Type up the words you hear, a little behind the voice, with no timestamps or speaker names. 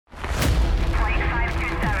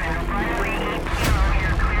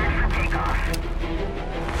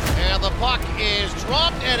is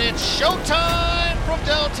dropped, and it's showtime from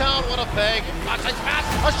downtown Winnipeg. Gossel's pass,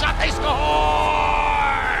 a shot, they score!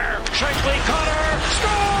 Shankly Cutter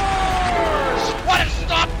scores! What a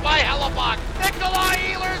stop by Hellebuck! Nikolai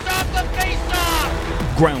Ehlers off the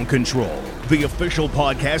faceoff! Ground Control, the official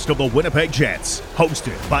podcast of the Winnipeg Jets,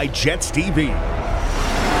 hosted by Jets TV.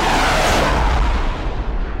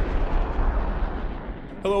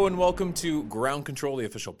 Hello and welcome to Ground Control, the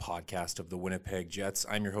official podcast of the Winnipeg Jets.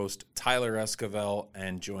 I'm your host, Tyler Esquivel,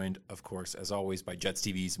 and joined, of course, as always, by Jets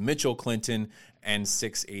TV's Mitchell Clinton and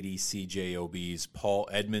 680 CJOB's Paul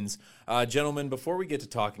Edmonds. Gentlemen, before we get to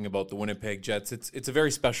talking about the Winnipeg Jets, it's a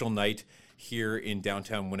very special night here in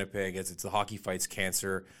downtown Winnipeg, as it's the Hockey Fights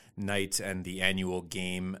Cancer night and the annual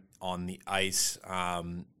game on the ice.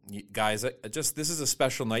 Guys, this is a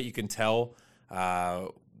special night. You can tell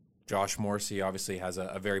Josh Morrissey obviously has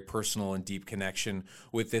a very personal and deep connection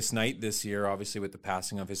with this night this year, obviously with the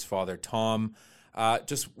passing of his father, Tom.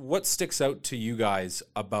 Just what sticks out to you guys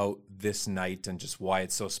about this night and just why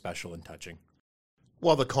it's so special and touching?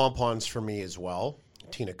 Well, the Compons for me as well.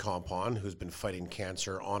 Tina Compon, who's been fighting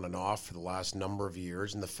cancer on and off for the last number of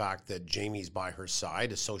years, and the fact that Jamie's by her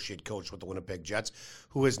side, associate coach with the Winnipeg Jets,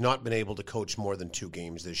 who has not been able to coach more than 2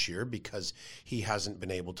 games this year because he hasn't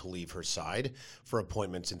been able to leave her side for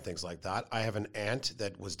appointments and things like that. I have an aunt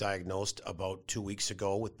that was diagnosed about 2 weeks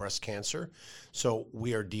ago with breast cancer, so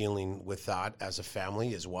we are dealing with that as a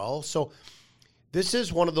family as well. So this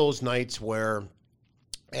is one of those nights where,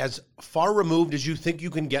 as far removed as you think you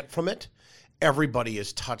can get from it, everybody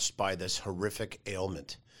is touched by this horrific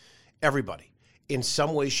ailment. Everybody, in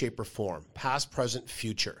some way, shape, or form, past, present,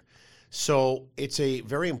 future. So it's a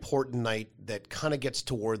very important night that kind of gets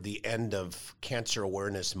toward the end of Cancer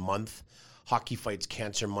Awareness Month, Hockey Fights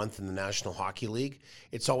Cancer Month in the National Hockey League.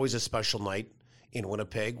 It's always a special night in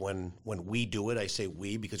Winnipeg when we do it. I say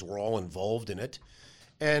we because we're all involved in it.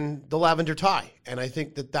 And the lavender tie. And I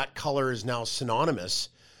think that color is now synonymous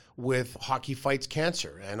with Hockey Fights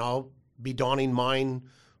Cancer. And I'll be donning mine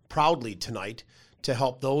proudly tonight to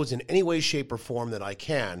help those in any way, shape, or form that I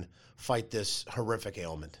can fight this horrific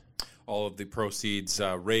ailment. All of the proceeds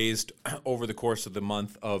raised over the course of the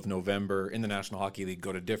month of November in the National Hockey League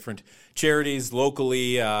go to different charities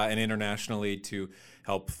locally and internationally to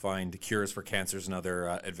help find cures for cancers and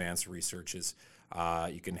other advanced researches.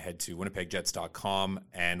 You can head to winnipegjets.com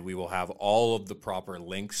and we will have all of the proper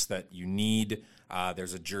links that you need.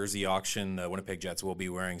 There's a jersey auction. The Winnipeg Jets will be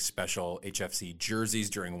wearing special HFC jerseys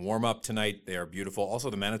during warm-up tonight. They are beautiful. Also,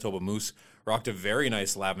 the Manitoba Moose rocked a very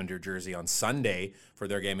nice lavender jersey on Sunday for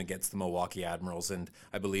their game against the Milwaukee Admirals, and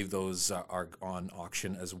I believe those are on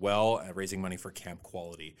auction as well, raising money for Camp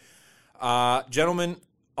Quality. Gentlemen,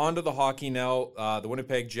 on to the hockey now. The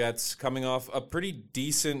Winnipeg Jets coming off a pretty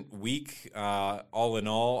decent week, all in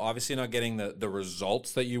all. Obviously not getting the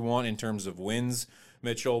results that you want in terms of wins,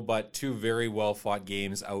 Mitchell, but 2 very well-fought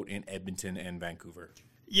games out in Edmonton and Vancouver.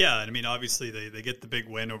 Yeah, I mean, obviously they get the big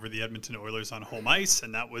win over the Edmonton Oilers on home ice,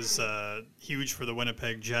 and that was huge for the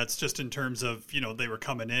Winnipeg Jets just in terms of, they were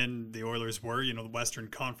coming in. The Oilers were, the Western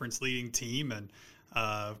Conference leading team, and,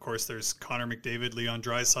 of course, there's Connor McDavid, Leon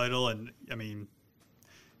Draisaitl, and, I mean,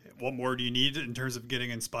 what more do you need in terms of getting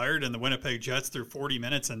inspired? And the Winnipeg Jets, through 40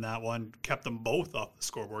 minutes in that one, kept them both off the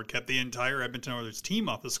scoreboard, kept the entire Edmonton Oilers team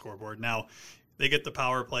off the scoreboard. Now, they get the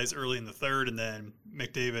power plays early in the third, and then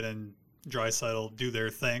McDavid and Draisaitl do their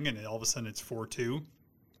thing, and all of a sudden it's 4-2.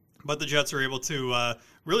 But the Jets are able to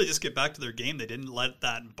really just get back to their game. They didn't let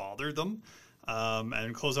that bother them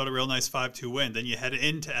and close out a real nice 5-2 win. Then you head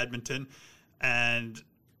into Edmonton, and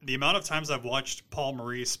the amount of times I've watched Paul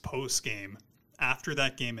Maurice post-game after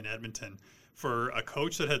that game in Edmonton for a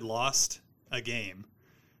coach that had lost a game,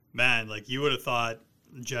 man, like you would have thought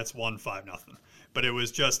the Jets won 5-0. But it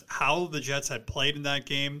was just how the Jets had played in that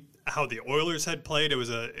game, how the Oilers had played. It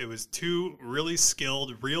was 2 really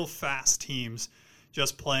skilled, real fast teams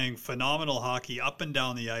just playing phenomenal hockey up and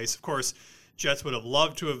down the ice. Of course, Jets would have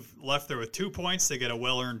loved to have left there with 2 points. They get a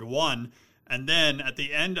well-earned 1. And then at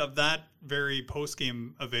the end of that very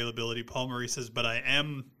post-game availability, Paul Maurice says, but I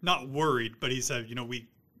am not worried. But he said,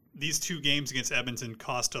 these 2 games against Edmonton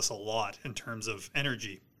cost us a lot in terms of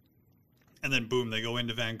energy. And then, boom, they go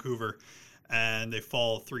into Vancouver and they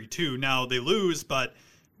fall 3-2. Now, they lose, but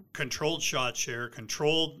controlled shot share,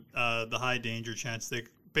 controlled the high danger chance. They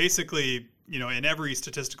basically, in every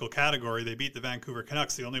statistical category, they beat the Vancouver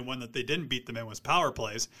Canucks. The only one that they didn't beat them in was power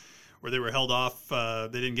plays, where they were held off. They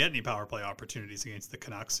didn't get any power play opportunities against the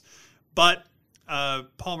Canucks. But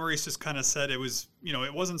Paul Maurice just kind of said it was,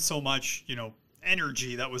 it wasn't so much,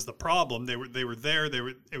 energy that was the problem. They were there.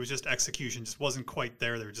 It was just execution just wasn't quite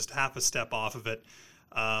there. They were just half a step off of it.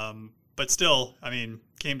 But still, I mean,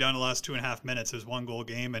 came down to the last 2.5 minutes. It was 1-goal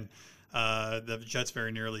game, and the Jets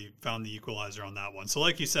very nearly found the equalizer on that one. So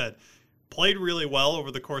like you said, played really well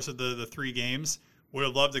over the course of the 3 games. Would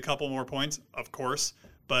have loved a couple more points, of course,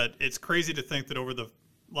 but it's crazy to think that over the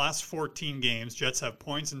last 14 games, Jets have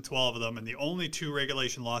points in 12 of them, and the only 2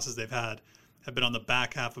 regulation losses they've had have been on the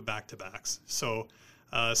back half of back-to-backs. So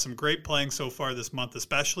some great playing so far this month,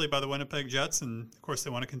 especially by the Winnipeg Jets, and of course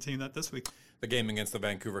they want to continue that this week. The game against the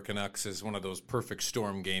Vancouver Canucks is one of those perfect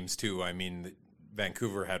storm games, too. I mean,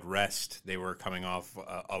 Vancouver had rest. They were coming off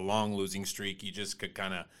a long losing streak. You just could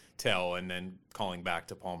kind of tell. And then calling back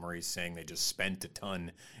to Paul Maurice saying they just spent a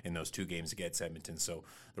ton in those 2 games against Edmonton. So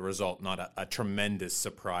the result, not a tremendous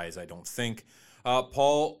surprise, I don't think.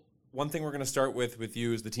 Paul, one thing we're going to start with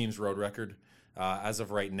you is the team's road record. As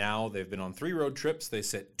of right now, they've been on 3 road trips. They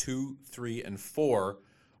sit 2, 3, and 4.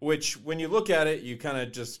 Which, when you look at it, you kind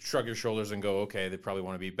of just shrug your shoulders and go, okay, they probably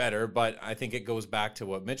want to be better. But I think it goes back to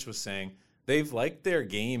what Mitch was saying. They've liked their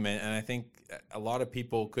game, and I think a lot of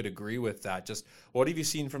people could agree with that. Just what have you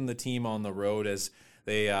seen from the team on the road as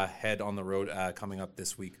they head on the road coming up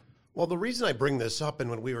this week? Well, the reason I bring this up, and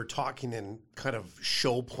when we were talking in kind of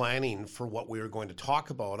show planning for what we were going to talk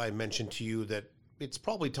about, I mentioned to you that it's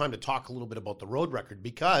probably time to talk a little bit about the road record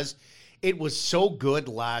because it was so good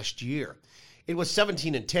last year. It was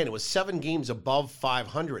 17-10. It was 7 games above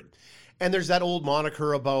 500. And there's that old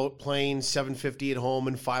moniker about playing 750 at home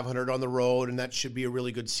and 500 on the road, and that should be a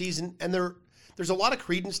really good season. And there's a lot of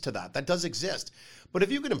credence to that. That does exist. But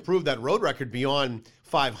if you can improve that road record beyond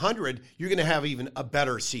 500, you're going to have even a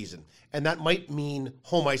better season. And that might mean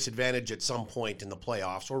home ice advantage at some point in the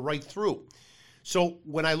playoffs or right through. So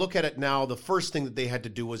when I look at it now, the first thing that they had to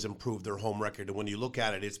do was improve their home record. And when you look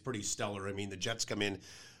at it, it's pretty stellar. I mean, the Jets come in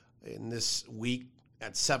this week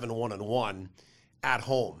at 7-1-1 at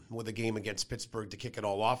home with a game against Pittsburgh to kick it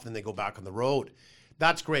all off, and then they go back on the road.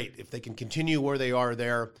 That's great. If they can continue where they are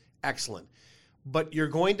there, excellent. But you're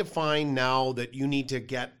going to find now that you need to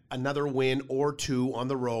get another win or 2 on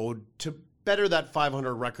the road to better that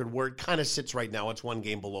 500 record where it kind of sits right now. It's 1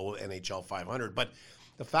 game below NHL 500. But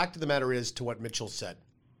the fact of the matter is, to what Mitchell said,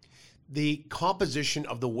 the composition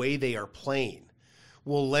of the way they are playing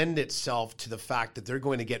will lend itself to the fact that they're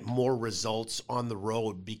going to get more results on the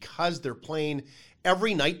road because they're playing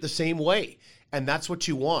every night the same way. And that's what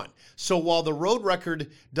you want. So while the road record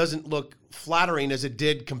doesn't look flattering as it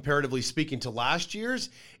did comparatively speaking to last year's,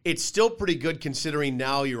 it's still pretty good considering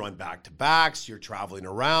now you're on back-to-backs, you're traveling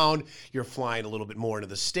around, you're flying a little bit more into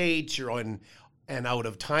the States, you're on and out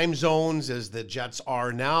of time zones as the Jets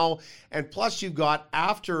are now. And plus you've got,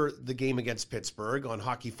 after the game against Pittsburgh on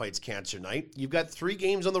Hockey Fights Cancer Night, you've got 3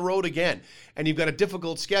 games on the road again. And you've got a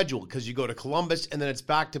difficult schedule because you go to Columbus and then it's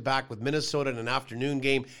back-to-back with Minnesota in an afternoon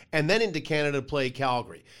game and then into Canada to play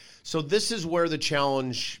Calgary. So this is where the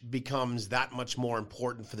challenge becomes that much more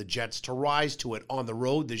important for the Jets to rise to it on the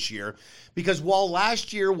road this year. Because while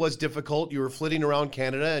last year was difficult, you were flitting around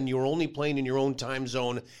Canada and you were only playing in your own time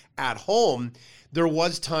zone at home, there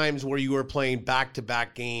was times where you were playing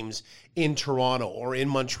back-to-back games in Toronto or in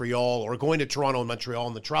Montreal or going to Toronto and Montreal,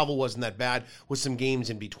 and the travel wasn't that bad with some games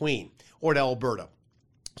in between, or to Alberta.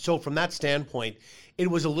 So from that standpoint,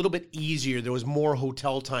 it was a little bit easier. There was more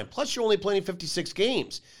hotel time. Plus, you're only playing 56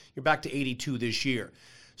 games. You're back to 82 this year.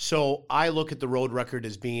 So I look at the road record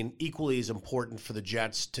as being equally as important for the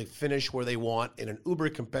Jets to finish where they want in an uber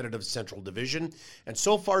competitive Central Division. And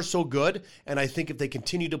so far, so good. And I think if they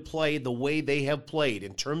continue to play the way they have played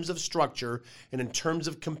in terms of structure and in terms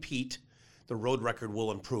of compete, the road record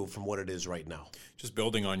will improve from what it is right now. Just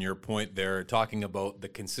building on your point there, talking about the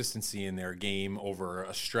consistency in their game over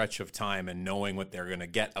a stretch of time and knowing what they're going to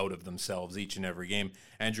get out of themselves each and every game.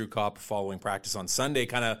 Andrew Kopp, following practice on Sunday,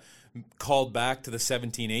 kind of called back to the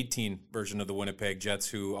 17-18 version of the Winnipeg Jets,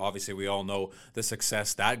 who obviously we all know the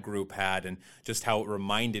success that group had and just how it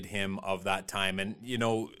reminded him of that time. And, you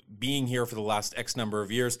know, being here for the last X number of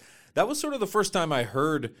years, that was sort of the first time I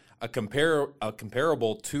heard a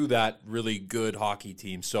comparable to that really good hockey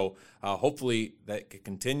team. So hopefully that can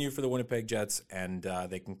continue for the Winnipeg Jets and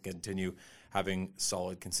they can continue having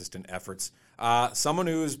solid, consistent efforts. Someone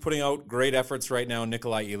who is putting out great efforts right now,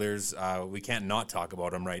 Nikolai Ehlers. We can't not talk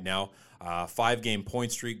about him right now. 5-game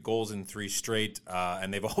point streak, goals in 3 straight,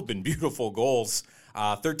 and they've all been beautiful goals.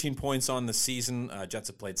 13 points on the season. Jets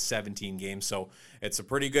have played 17 games, so it's a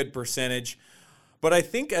pretty good percentage. But I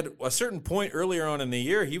think at a certain point earlier on in the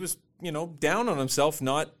year, he was, down on himself,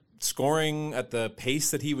 not scoring at the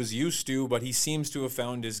pace that he was used to, but he seems to have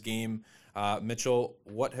found his game. Mitchell,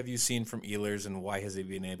 what have you seen from Ehlers and why has he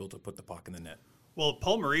been able to put the puck in the net? Well,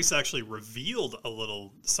 Paul Maurice actually revealed a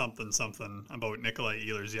little something about Nikolai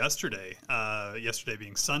Ehlers yesterday, yesterday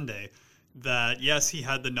being Sunday, that yes, he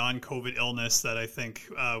had the non-COVID illness that I think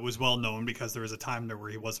was well known because there was a time there where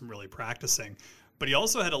he wasn't really practicing. But he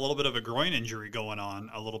also had a little bit of a groin injury going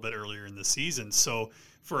on a little bit earlier in the season. So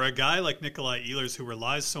for a guy like Nikolai Ehlers, who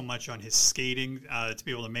relies so much on his skating to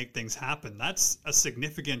be able to make things happen, that's a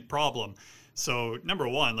significant problem. So number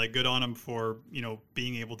one, like, good on him for, you know,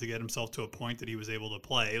 being able to get himself to a point that he was able to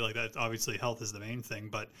play. Like, that, obviously health is the main thing,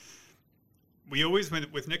 but we always,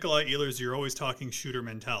 with Nikolai Ehlers, you're always talking shooter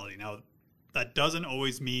mentality. Now, that doesn't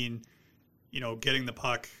always mean, you know, getting the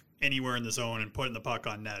puck anywhere in the zone and putting the puck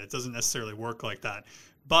on net. It doesn't necessarily work like that.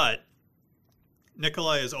 But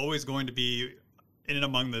Nikolai is always going to be in and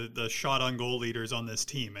among the shot on goal leaders on this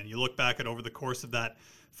team. And you look back at over the course of that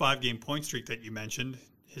 5-game point streak that you mentioned,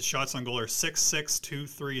 his shots on goal are 6-6,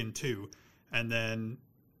 2-3, and 2. And then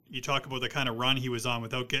you talk about the kind of run he was on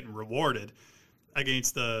without getting rewarded.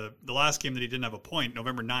 Against the last game that he didn't have a point,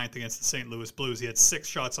 November 9th against the St. Louis Blues, he had 6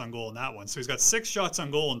 shots on goal in that one. So he's got 6 shots on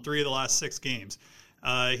goal in 3 of the last 6 games.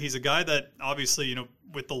 He's a guy that obviously, you know,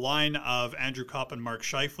 with the line of Andrew Kopp and Mark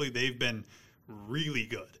Scheifele, they've been really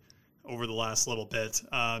good over the last little bit,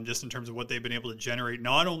 just in terms of what they've been able to generate,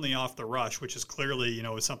 not only off the rush, which is clearly, you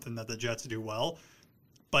know, is something that the Jets do well,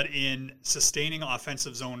 but in sustaining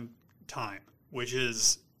offensive zone time, which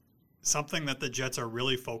is something that the Jets are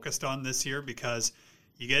really focused on this year, because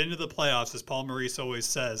you get into the playoffs, as Paul Maurice always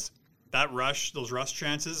says, that rush, those rush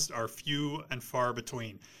chances are few and far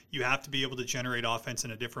between. You have to be able to generate offense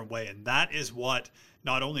in a different way, and that is what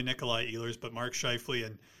not only Nikolai Ehlers, but Mark Scheifele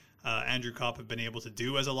and Andrew Kopp have been able to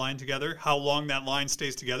do as a line together. How long that line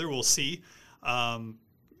stays together, we'll see,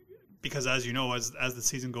 because as you know, as the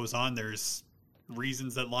season goes on, there's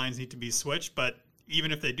reasons that lines need to be switched, but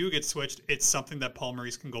even if they do get switched, it's something that Paul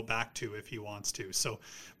Maurice can go back to if he wants to. So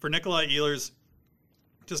for Nikolai Ehlers,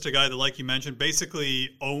 just a guy that, like you mentioned, basically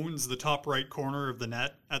owns the top right corner of the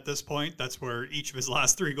net at this point. That's where each of his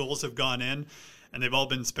last 3 goals have gone in, and they've all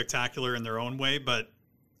been spectacular in their own way, but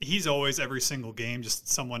he's always, every single game, just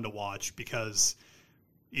someone to watch, because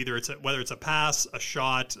either whether it's a pass, a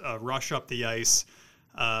shot, a rush up the ice,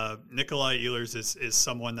 Nikolai Ehlers is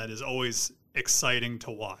someone that is always exciting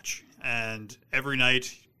to watch. And every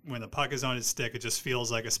night when the puck is on his stick, it just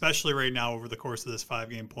feels like, especially right now over the course of this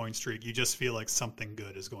 5-game point streak, you just feel like something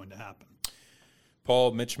good is going to happen.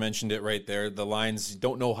 Paul, Mitch mentioned it right there. The lines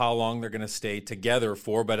don't know how long they're going to stay together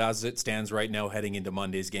for, but as it stands right now, heading into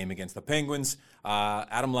Monday's game against the Penguins,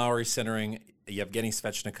 Adam Lowry centering Yevgeny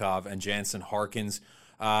Svechnikov and Jansen Harkins.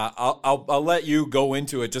 I'll let you go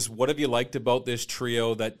into it. Just what have you liked about this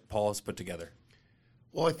trio that Paul has put together?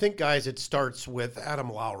 Well, I think, guys, it starts with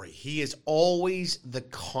Adam Lowry. He is always the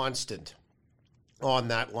constant on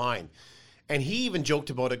that line. And he even joked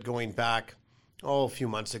about it going back, a few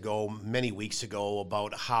months ago, many weeks ago,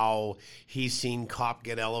 about how he's seen Kopp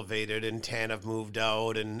get elevated and Tanev moved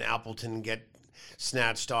out and Appleton get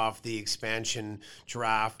snatched off the expansion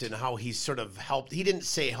draft, and how he's sort of helped. He didn't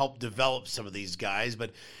say help develop some of these guys,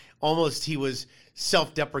 but almost he was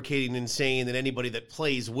self-deprecating and saying that anybody that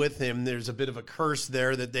plays with him, there's a bit of a curse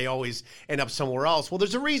there that they always end up somewhere else. Well,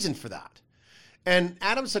 there's a reason for that. And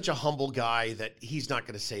Adam's such a humble guy that he's not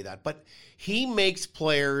going to say that, but he makes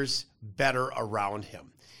players better around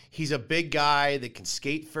him. He's a big guy that can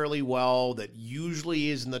skate fairly well, that usually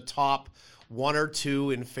is in the top 1 or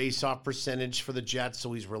 2 in face-off percentage for the Jets,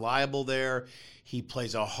 so he's reliable there. He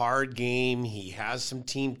plays a hard game. He has some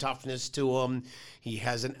team toughness to him. He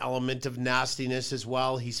has an element of nastiness as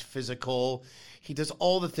well. He's physical. He does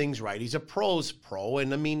all the things right. He's a pro's pro,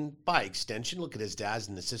 and I mean, by extension, look at his dad's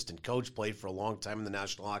an assistant coach, played for a long time in the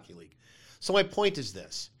National Hockey League. So my point is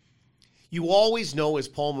this. You always know, as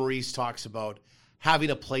Paul Maurice talks about, having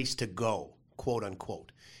a place to go, quote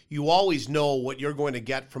unquote. You always know what you're going to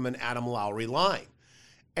get from an Adam Lowry line.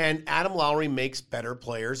 And Adam Lowry makes better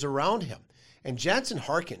players around him. And Jansen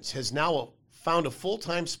Harkins has now found a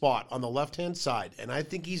full-time spot on the left-hand side, and I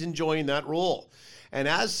think he's enjoying that role. And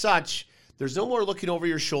as such, there's no more looking over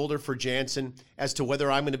your shoulder for Jansen as to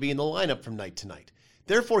whether I'm going to be in the lineup from night to night.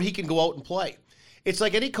 Therefore, he can go out and play. It's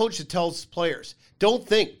like any coach that tells players, don't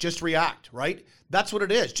think, just react, right? That's what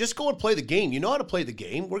it is. Just go and play the game. You know how to play the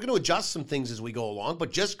game. We're going to adjust some things as we go along,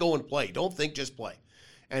 but just go and play. Don't think, just play.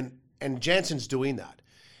 And Jansen's doing that.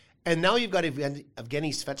 And now you've got Evgeny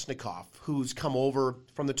Svechnikov, who's come over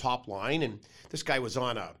from the top line, and this guy was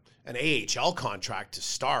on an AHL contract to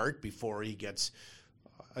start before he gets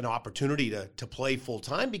an opportunity to play full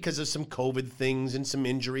time because of some COVID things and some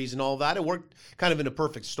injuries and all that. It worked kind of in a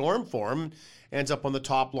perfect storm for him. Ends up on the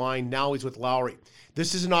top line. Now he's with Lowry.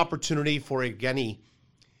 This is an opportunity for Evgeny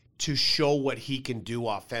to show what he can do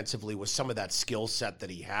offensively with some of that skill set that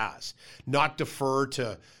he has. Not defer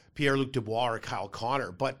to Pierre-Luc Dubois or Kyle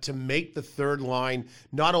Connor, but to make the third line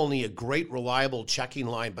not only a great, reliable checking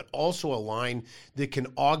line, but also a line that can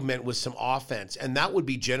augment with some offense, and that would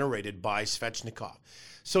be generated by Svechnikov.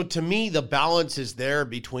 So to me, the balance is there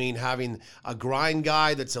between having a grind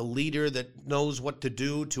guy that's a leader that knows what to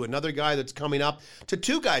do to another guy that's coming up, to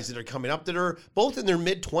two guys that are coming up that are both in their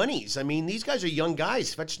mid-20s. I mean, these guys are young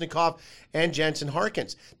guys, Svechnikov and Jansen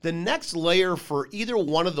Harkins. The next layer for either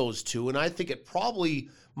one of those two, and I think it probably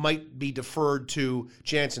might be deferred to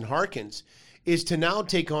Jansen Harkins, is to now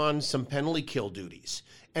take on some penalty kill duties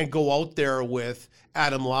and go out there with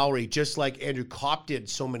Adam Lowry, just like Andrew Kopp did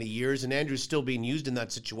so many years, and Andrew's still being used in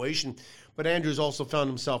that situation, but Andrew's also found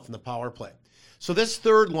himself in the power play. So this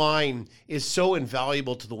third line is so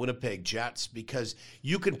invaluable to the Winnipeg Jets because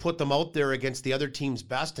you can put them out there against the other team's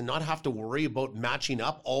best and not have to worry about matching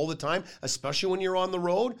up all the time, especially when you're on the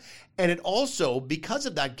road. And it also, because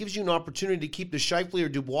of that, gives you an opportunity to keep the Scheifele or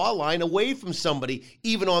Dubois line away from somebody,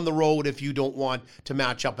 even on the road, if you don't want to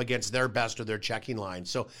match up against their best or their checking line.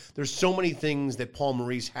 So there's so many things that Paul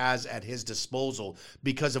Maurice has at his disposal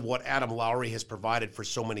because of what Adam Lowry has provided for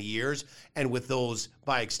so many years, and with those,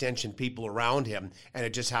 by extension, people around him. And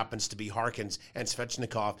it just happens to be Harkins and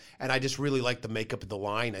Svechnikov. And I just really like the makeup of the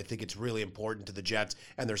line. I think it's really important to the Jets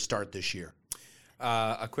and their start this year.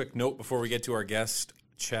 A quick note before we get to our guest,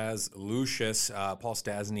 Chaz Lucius. Paul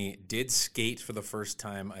Stastny did skate for the first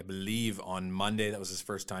time, I believe, on Monday. That was his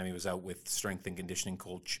first time. He was out with strength and conditioning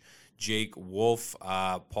coach Jake Wolf.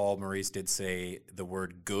 Paul Maurice did say the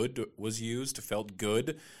word good was used, felt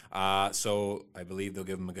good. So I believe they'll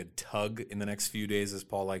give him a good tug in the next few days, as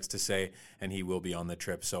Paul likes to say, and he will be on the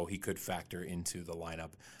trip. So he could factor into the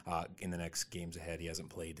lineup in the next games ahead. He hasn't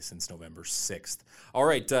played since November 6th. All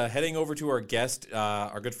right, heading over to our guest,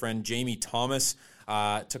 our good friend Jamie Thomas.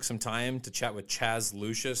 Took some time to chat with Chaz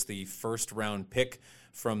Lucius, the first-round pick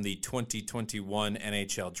from the 2021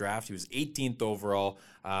 NHL Draft. He was 18th overall,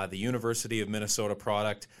 the University of Minnesota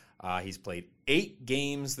product. He's played 8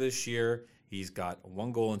 games this year. He's got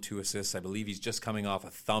 1 goal and 2 assists. I believe he's just coming off a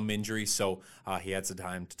thumb injury, so he had some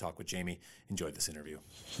time to talk with Jamie. Enjoyed this interview.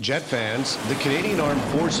 Jet fans, the Canadian Armed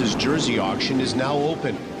Forces jersey auction is now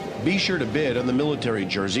open. Be sure to bid on the military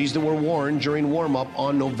jerseys that were worn during warm-up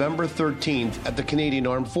on November 13th at the Canadian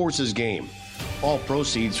Armed Forces game. All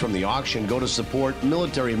proceeds from the auction go to support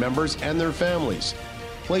military members and their families.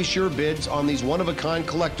 Place your bids on these one-of-a-kind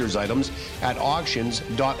collector's items at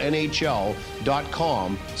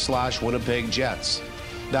auctions.nhl.com/Winnipeg Jets.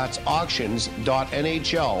 That's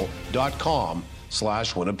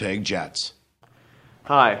auctions.nhl.com/Winnipeg Jets.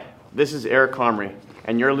 Hi, this is Eric Comrie,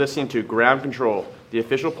 and you're listening to Ground Control, the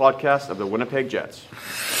official podcast of the Winnipeg Jets.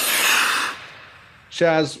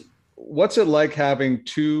 Chaz, what's it like having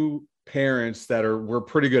 2 parents that were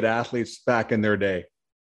pretty good athletes back in their day?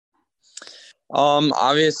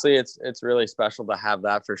 Obviously it's really special to have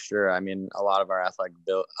that for sure. I mean, a lot of our athletic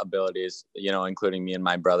abilities, including me and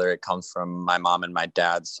my brother, it comes from my mom and my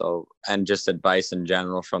dad. So, and just advice in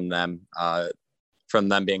general from them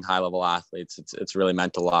being high level athletes, it's really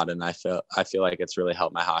meant a lot. And I feel like it's really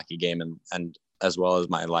helped my hockey game and as well as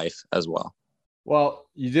my life as well. Well,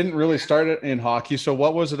 you didn't really start it in hockey. So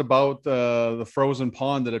what was it about the frozen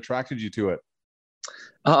pond that attracted you to it?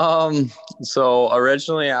 So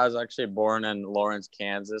originally I was actually born in Lawrence,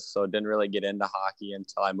 Kansas, so didn't really get into hockey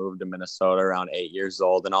until I moved to Minnesota around 8 years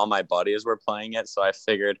old, and all my buddies were playing it. So I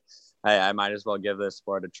figured I might as well give this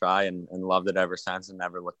sport a try and loved it ever since and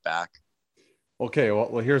never looked back. Okay.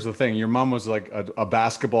 Well, here's the thing. Your mom was like a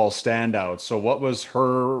basketball standout. So what was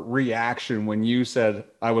her reaction when you said,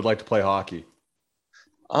 I would like to play hockey?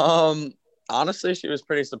 Honestly, she was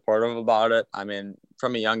pretty supportive about it. I mean,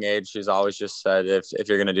 from a young age, she's always just said, if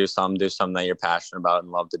you're going to do something that you're passionate about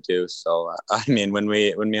and love to do. So, I mean, when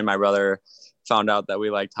me and my brother found out that we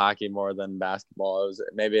liked hockey more than basketball,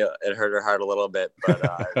 it hurt her heart a little bit,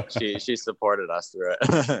 but she supported us through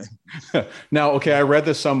it. Now, okay, I read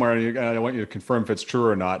this somewhere, and I want you to confirm if it's true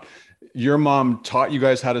or not. Your mom taught you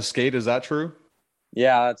guys how to skate. Is that true?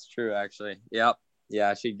 Yeah, that's true, actually. Yep.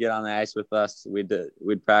 Yeah, she'd get on the ice with us. We'd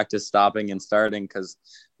practice stopping and starting because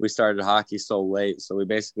we started hockey so late. So we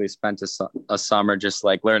basically spent a summer just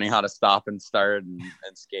like learning how to stop and start and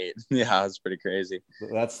skate. Yeah, it's pretty crazy.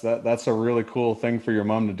 That's a really cool thing for your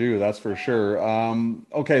mom to do. That's for sure.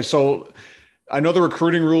 Okay, so I know the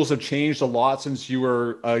recruiting rules have changed a lot since you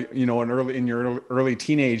were, in your early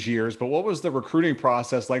teenage years, but what was the recruiting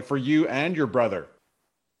process like for you and your brother?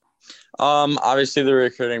 Obviously the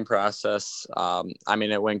recruiting process,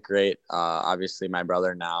 it went great. Obviously my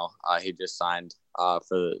brother now, he just signed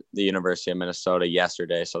for the University of Minnesota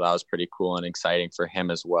yesterday. So that was pretty cool and exciting for him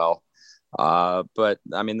as well. But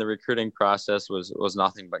the recruiting process was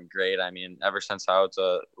nothing but great. Ever since I was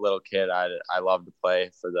a little kid, I loved to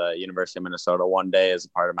play for the University of Minnesota one day as a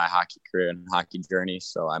part of my hockey career and hockey journey.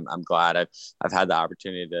 So I'm glad I've had the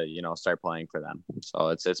opportunity to, start playing for them. So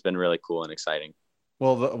it's been really cool and exciting.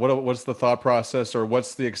 Well, what's the thought process, or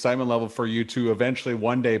what's the excitement level for you to eventually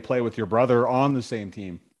one day play with your brother on the same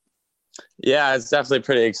team? Yeah, it's definitely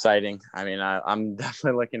pretty exciting. I'm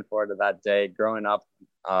definitely looking forward to that day. Growing up,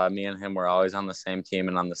 me and him were always on the same team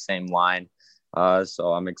and on the same line.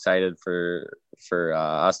 So I'm excited for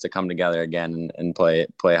us to come together again and play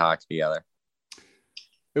hockey together.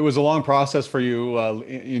 It was a long process for you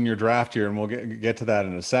in your draft year, and we'll get to that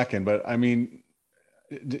in a second. But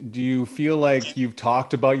do you feel like you've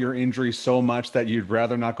talked about your injury so much that you'd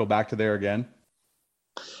rather not go back to there again?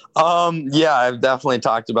 Yeah, I've definitely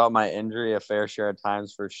talked about my injury a fair share of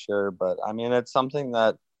times for sure. But it's something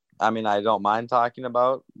that, I don't mind talking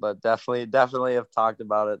about, but definitely have talked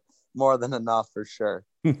about it more than enough for sure.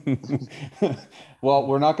 Well,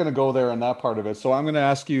 we're not going to go there on that part of it. So I'm going to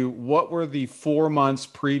ask you, what were the 4 months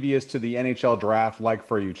previous to the NHL draft like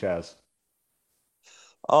for you, Chaz?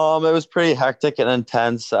 It was pretty hectic and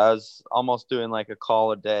intense. I was almost doing like a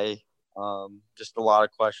call a day. Just a lot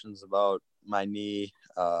of questions about my knee,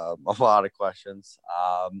 a lot of questions.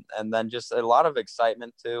 And then just a lot of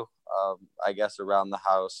excitement too, I guess, around the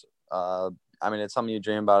house. It's something you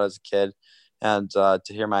dream about as a kid, and to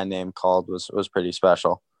hear my name called was pretty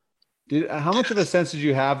special. How much of a sense did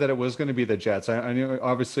you have that it was going to be the Jets? I know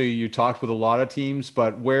obviously you talked with a lot of teams,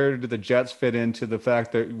 but where did the Jets fit into the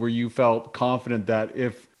fact that where you felt confident that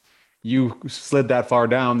if you slid that far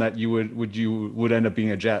down that you would end up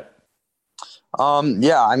being a Jet?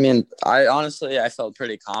 Yeah, I felt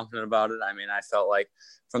pretty confident about it. I felt like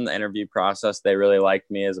from the interview process, they really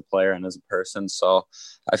liked me as a player and as a person. So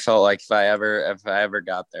I felt like if I ever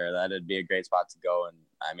got there, that'd be a great spot to go.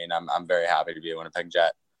 And I'm very happy to be a Winnipeg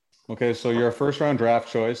Jet. Okay, so you're a first-round draft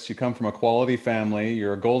choice. You come from a quality family.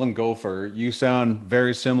 You're a Golden Gopher. You sound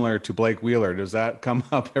very similar to Blake Wheeler. Does that come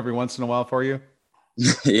up every once in a while for you?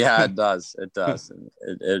 Yeah, it does. It does.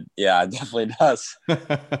 It definitely does.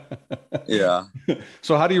 Yeah.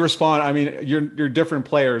 So how do you respond? You're different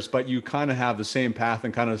players, but you kind of have the same path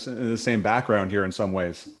and kind of the same background here in some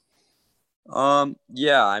ways.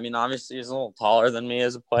 Yeah, obviously he's a little taller than me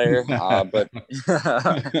as a player, but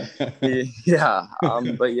yeah,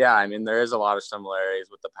 but yeah, there is a lot of similarities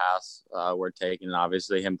with the paths we're taking, and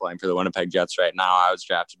obviously him playing for the Winnipeg Jets right now. I was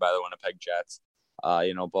drafted by the Winnipeg Jets,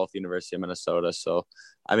 both University of Minnesota. So,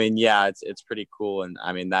 yeah, it's pretty cool,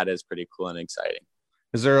 and that is pretty cool and exciting.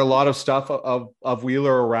 Is there a lot of stuff of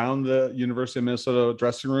Wheeler around the University of Minnesota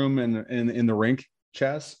dressing room and in the rink,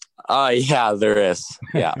 Chaz? Yeah, there is.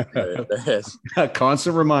 Yeah, there is. A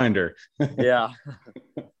constant reminder. Yeah.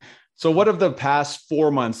 So what have the past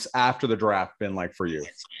 4 months after the draft been like for you?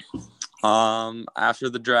 After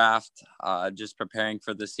the draft, just preparing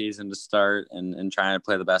for the season to start and trying to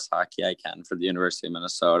play the best hockey I can for the University of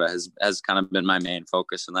Minnesota has kind of been my main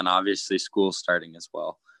focus. And then obviously school starting as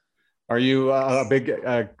well. Are you a big,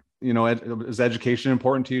 is education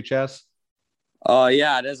important to you, Chaz?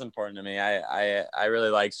 Yeah, it is important to me. I really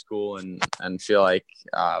like school and feel like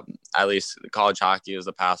at least college hockey is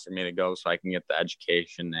the path for me to go so I can get the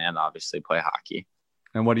education and obviously play hockey.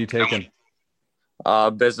 And what are you taking?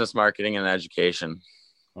 Business, marketing, and education.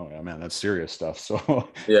 Oh yeah, man, that's serious stuff. So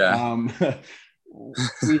yeah.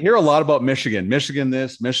 We hear a lot about Michigan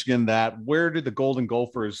this, Michigan that. Where did the Golden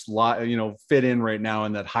Gophers fit in right now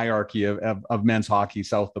in that hierarchy of men's hockey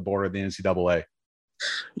south of the border of the NCAA?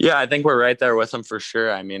 Yeah, I think we're right there with them for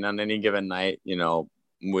sure. On any given night,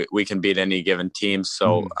 we can beat any given team.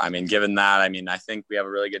 So, given that, I think we have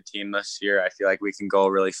a really good team this year. I feel like we can go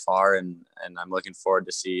really far, and I'm looking forward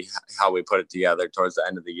to see how we put it together towards the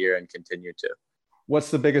end of the year and continue to. What's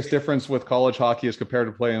the biggest difference with college hockey as compared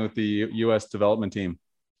to playing with the U.S. development team?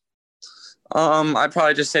 I'd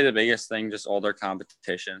probably just say the biggest thing, just older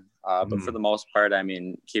competition. But for the most part,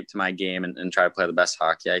 keep to my game and try to play the best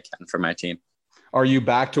hockey I can for my team. Are you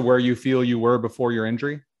back to where you feel you were before your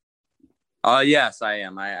injury? Yes, I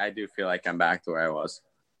am. I do feel like I'm back to where I was.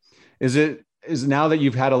 Is now that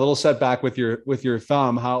you've had a little setback with your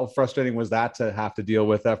thumb, how frustrating was that to have to deal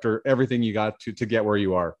with after everything you got to get where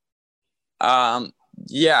you are?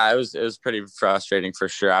 Yeah, it was pretty frustrating for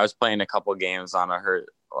sure. I was playing a couple games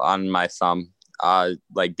on my thumb,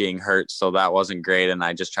 like being hurt, so that wasn't great. And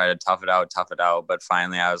I just tried to tough it out. But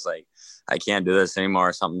finally, I was like, I can't do this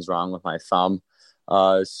anymore. Something's wrong with my thumb.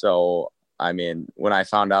 So I mean, when I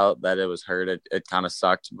found out that it was hurt, it kind of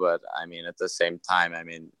sucked. But I mean, at the same time, I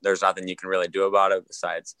mean, there's nothing you can really do about it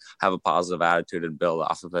besides have a positive attitude and build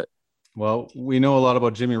off of it. Well, we know a lot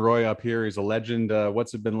about Jimmy Roy up here. He's a legend.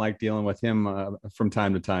 What's it been like dealing with him from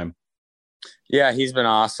time to time? Yeah, he's been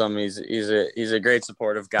awesome. He's a great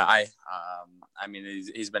supportive guy. I mean,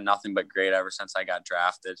 he's been nothing but great ever since I got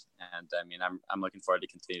drafted, and I mean, I'm looking forward to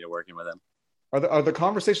continue to working with him. Are the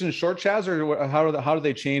conversations short, Chaz, or how do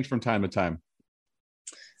they change from time to time?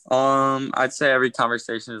 I'd say every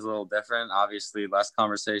conversation is a little different. Obviously, less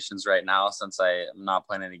conversations right now since I'm not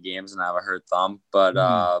playing any games and I have a hurt thumb. But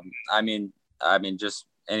I mean, just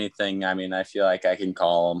anything. I mean, I feel like I can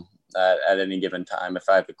call him at any given time if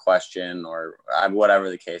I have a question or whatever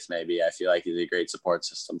the case may be. I feel like he's a great support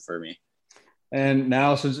system for me. And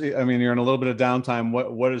now, since I mean you're in a little bit of downtime,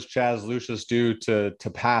 what does Chaz Lucius do to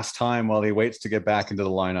pass time while he waits to get back into the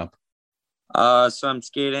lineup? So I'm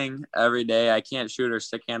skating every day. I can't shoot or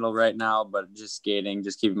stick handle right now, but just skating,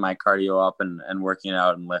 just keeping my cardio up and working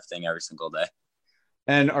out and lifting every single day.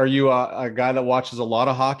 And are you a guy that watches a lot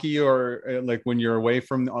of hockey, or like when you're away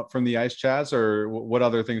from the ice, Chaz, or what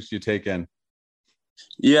other things do you take in?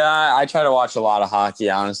 Yeah, I try to watch a lot of hockey.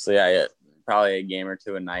 Honestly, I probably a game or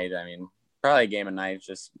two a night. I mean, probably a game a night.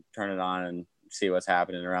 Just turn it on and see what's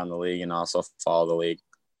happening around the league, and also follow the league.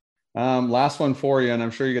 Last one for you, and I'm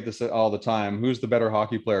sure you get this all the time. Who's the better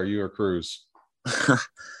hockey player, you or Cruz?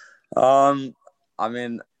 I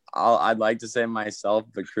mean, I'd like to say myself,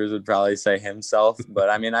 but Cruz would probably say himself. But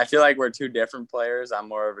I mean, I feel like we're two different players. I'm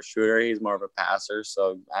more of a shooter. He's more of a passer.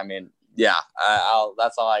 So, I mean, yeah,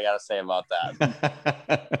 that's all I got to say about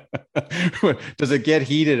that. Does it get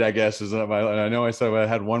heated, I guess? I know I said I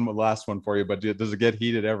had one last one for you, but does it get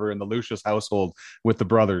heated ever in the Lucius household with the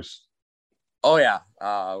brothers? Oh, yeah.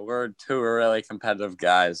 We're two really competitive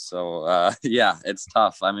guys. So, yeah, it's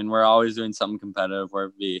tough. I mean, we're always doing something competitive, whether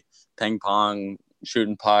it be ping pong,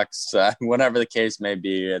 shooting pucks, whatever the case may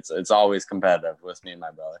be. It's always competitive with me and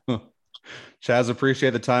my brother. Chaz,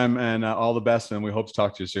 appreciate the time and all the best, and we hope to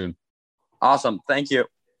talk to you soon. Awesome. Thank you.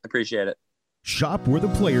 Appreciate it. Shop where the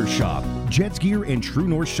players shop. Jets Gear and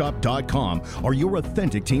TrueNorthShop.com are your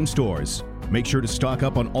authentic team stores. Make sure to stock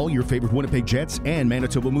up on all your favorite Winnipeg Jets and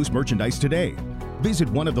Manitoba Moose merchandise today. Visit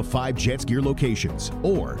one of the 5 Jets Gear locations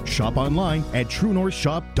or shop online at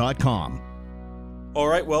TrueNorthShop.com. All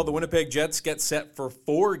right, well, the Winnipeg Jets get set for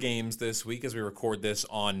 4 games this week as we record this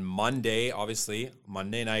on Monday. Obviously,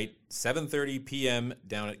 Monday night, 7:30 p.m.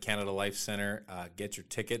 down at Canada Life Center. Get your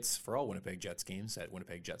tickets for all Winnipeg Jets games at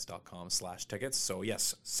winnipegjets.com/tickets. So,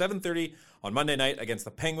 yes, 7:30 on Monday night against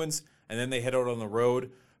the Penguins, and then they head out on the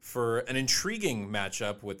road for an intriguing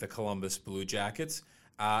matchup with the Columbus Blue Jackets.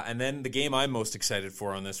 And then the game I'm most excited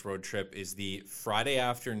for on this road trip is the Friday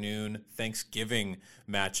afternoon Thanksgiving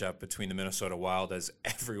matchup between the Minnesota Wild, as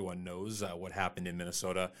everyone knows what happened in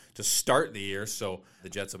Minnesota to start the year. So the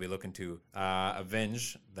Jets will be looking to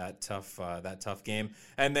avenge that tough game.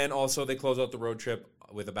 And then also they close out the road trip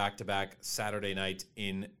with a back-to-back Saturday night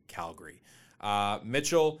in Calgary.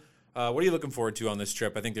 Mitchell, what are you looking forward to on this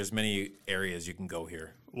trip? I think there's many areas you can go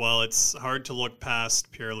here. Well, it's hard to look past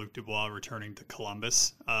Pierre-Luc Dubois returning to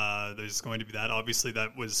Columbus. There's going to be that. Obviously,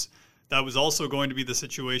 that was also going to be the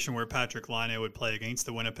situation where Patrik Laine would play against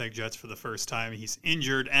the Winnipeg Jets for the first time. He's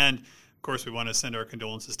injured, and of course, we want to send our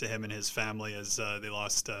condolences to him and his family as they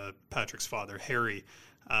lost Patrick's father, Harry,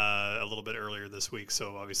 a little bit earlier this week.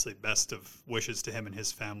 So, obviously, best of wishes to him and his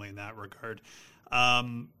family in that regard.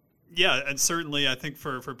 Yeah, and certainly, I think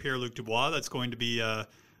for Pierre-Luc Dubois, that's going to be a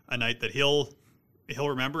night that he'll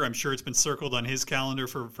remember. I'm sure it's been circled on his calendar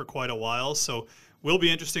for quite a while. So will be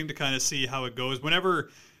interesting to kind of see how it goes.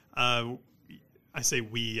 Whenever I say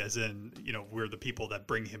we, as in, we're the people that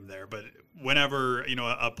bring him there. But whenever,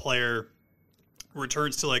 a player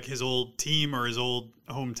returns to like his old team or his old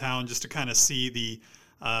hometown, just to kind of see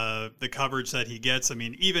the coverage that he gets. I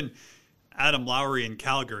mean, even Adam Lowry in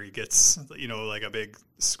Calgary gets, like a big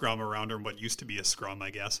scrum around him, what used to be a scrum,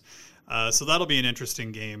 I guess. So that'll be an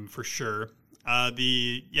interesting game for sure.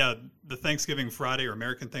 The Thanksgiving Friday or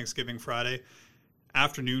American Thanksgiving Friday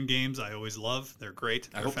afternoon games I always love. They're great.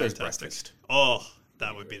 They're fantastic. Oh,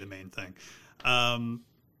 that would be the main thing.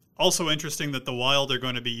 Also interesting that the Wild are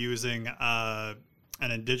going to be using an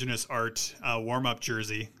Indigenous art warm-up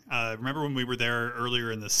jersey. Remember when we were there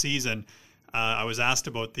earlier in the season, I was asked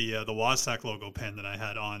about the Wasac logo pen that I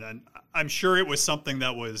had on, and I'm sure it was something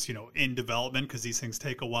that was, in development, because these things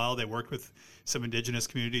take a while. They worked with some Indigenous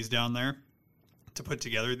communities down there to put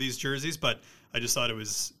together these jerseys, but I just thought it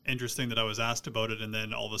was interesting that I was asked about it, and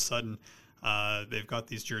then all of a sudden they've got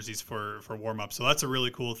these jerseys for warm-up. So that's a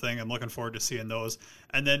really cool thing. I'm looking forward to seeing those.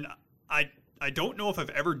 And then I don't know if I've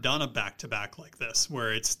ever done a back-to-back like this,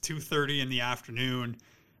 where it's 2:30 in the afternoon,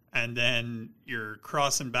 and then you're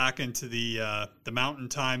crossing back into the Mountain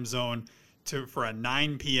Time zone for a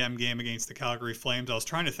 9 p.m. game against the Calgary Flames. I was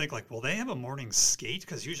trying to think, will they have a morning skate?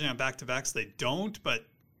 Because usually on back-to-backs they don't, but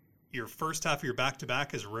your first half of your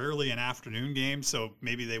back-to-back is rarely an afternoon game, so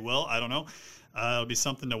maybe they will. I don't know. It'll be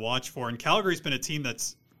something to watch for. And Calgary's been a team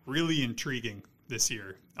that's really intriguing this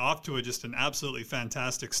year. Off to just an absolutely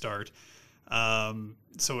fantastic start.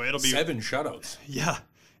 So it'll be 7 shutouts. Yeah,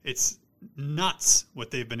 it's nuts what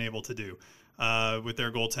they've been able to do with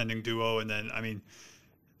their goaltending duo. And then,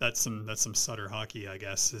 that's some Sutter hockey, I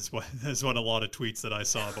guess, is what a lot of tweets that I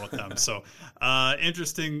saw about them. So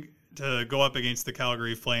interesting to go up against the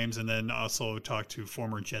Calgary Flames, and then also talk to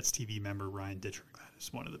former Jets TV member Ryan Dittrich. That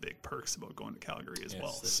is one of the big perks about going to Calgary as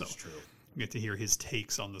well. This is true. Get to hear his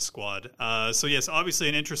takes on the squad. So yes, obviously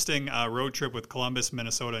an interesting road trip with Columbus,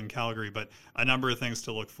 Minnesota, and Calgary, but a number of things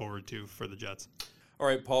to look forward to for the Jets. All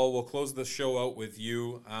right, Paul, we'll close the show out with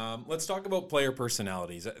you. Let's talk about player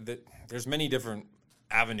personalities. There's many different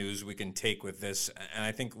avenues we can take with this, and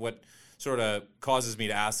I think what sort of causes me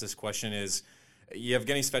to ask this question is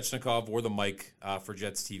Yevgeny Svechnikov wore the mic for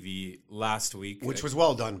Jets TV last week. Which was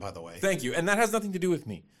well done, by the way. Thank you. And that has nothing to do with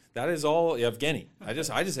me. That is all Yevgeny. I just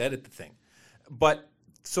edit the thing. But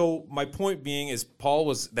so my point being is Paul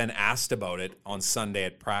was then asked about it on Sunday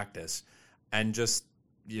at practice, and just,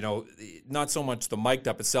 not so much the mic'd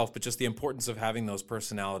up itself, but just the importance of having those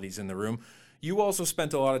personalities in the room. You also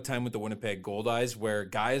spent a lot of time with the Winnipeg Goldeyes, where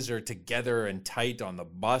guys are together and tight on the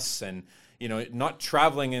bus and, not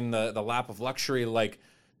traveling in the lap of luxury like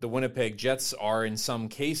the Winnipeg Jets are in some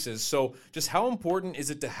cases. So just how important is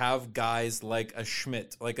it to have guys like a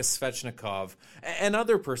Schmidt, like a Svechnikov, and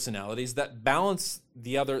other personalities that balance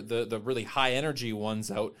the really high energy ones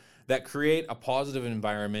out, that create a positive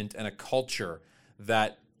environment and a culture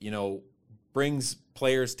that, brings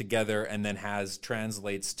players together and then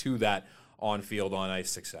translates to that on-field, on-ice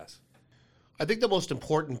success? I think the most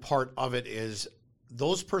important part of it is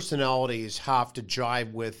those personalities have to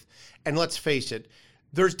jive with, and let's face it,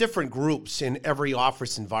 there's different groups in every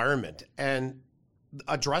office environment, and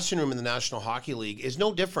a dressing room in the National Hockey League is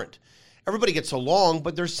no different. Everybody gets along,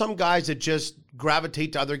 but there's some guys that just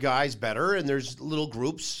gravitate to other guys better, and there's little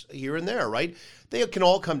groups here and there, right? They can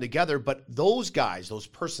all come together, but those guys, those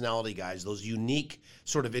personality guys, those unique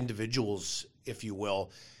sort of individuals, if you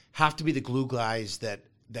will, have to be the glue guys that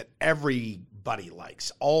everybody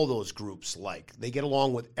likes, all those groups like. They get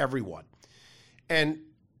along with everyone. And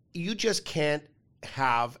you just can't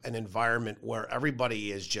have an environment where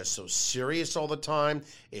everybody is just so serious all the time.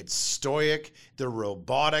 It's stoic, they're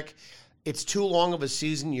robotic. It's too long of a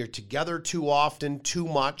season. You're together too often, too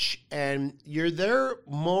much, and you're there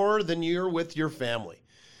more than you're with your family.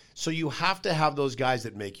 So you have to have those guys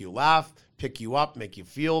that make you laugh, pick you up, make you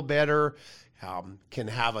feel better, can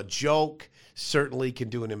have a joke, certainly can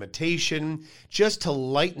do an imitation, just to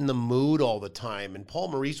lighten the mood all the time. And Paul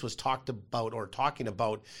Maurice was talking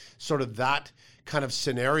about sort of that kind of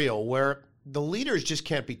scenario where the leaders just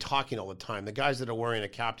can't be talking all the time. The guys that are wearing a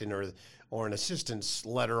captain or an assistant's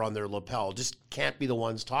letter on their lapel just can't be the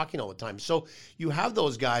ones talking all the time. So you have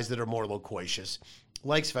those guys that are more loquacious,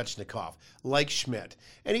 like Svechnikov, like Schmidt,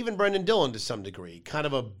 and even Brendan Dillon to some degree. Kind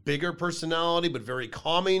of a bigger personality, but very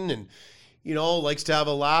calming, and likes to have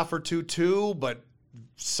a laugh or two too, but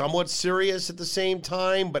somewhat serious at the same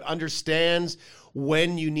time, but understands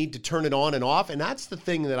when you need to turn it on and off. And that's the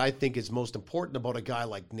thing that I think is most important about a guy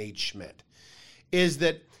like Nate Schmidt, is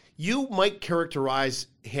that you might characterize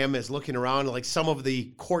him as looking around like some of the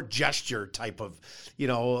court gesture type of,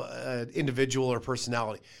 individual or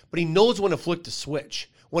personality, but he knows when to flick the switch,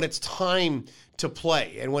 when it's time to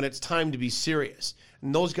play and when it's time to be serious.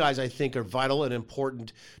 And those guys, I think, are vital and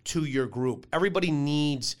important to your group. Everybody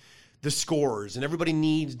needs the scorers, and everybody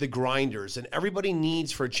needs the grinders, and everybody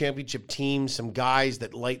needs, for a championship team, some guys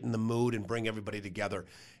that lighten the mood and bring everybody together.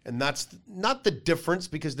 And that's not the difference,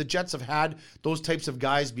 because the Jets have had those types of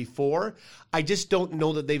guys before. I just don't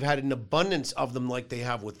know that they've had an abundance of them like they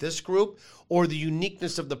have with this group, or the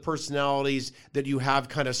uniqueness of the personalities that you have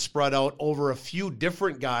kind of spread out over a few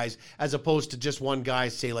different guys as opposed to just one guy,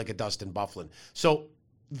 say like a Dustin Byfuglien. So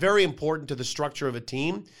very important to the structure of a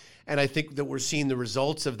team. And I think that we're seeing the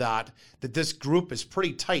results of that this group is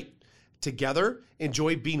pretty tight. together,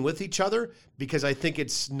 enjoy being with each other, because I think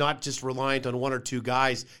it's not just reliant on one or two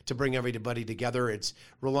guys to bring everybody together. It's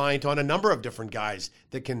reliant on a number of different guys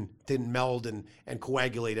that can then meld and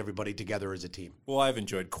coagulate everybody together as a team. Well, I've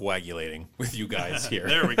enjoyed coagulating with you guys here.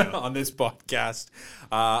 There we go. On this podcast.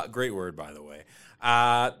 Great word, by the way.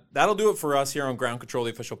 That'll do it for us here on Ground Control,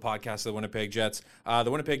 the official podcast of the Winnipeg Jets.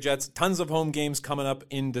 The Winnipeg Jets, tons of home games coming up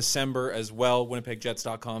in December as well.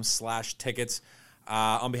 WinnipegJets.com/tickets.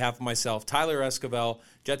 On behalf of myself, Tyler Esquivel,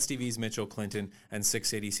 Jets TV's Mitchell Clinton, and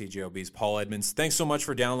 680 CJOB's Paul Edmonds. Thanks so much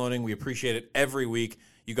for downloading. We appreciate it every week.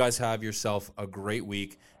 You guys have yourself a great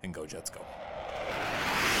week, and go Jets go.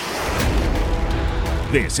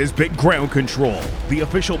 This is Big Ground Control, the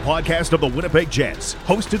official podcast of the Winnipeg Jets,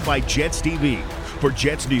 hosted by Jets TV. For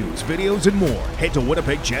Jets news, videos, and more, head to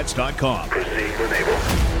WinnipegJets.com. Proceed with Able.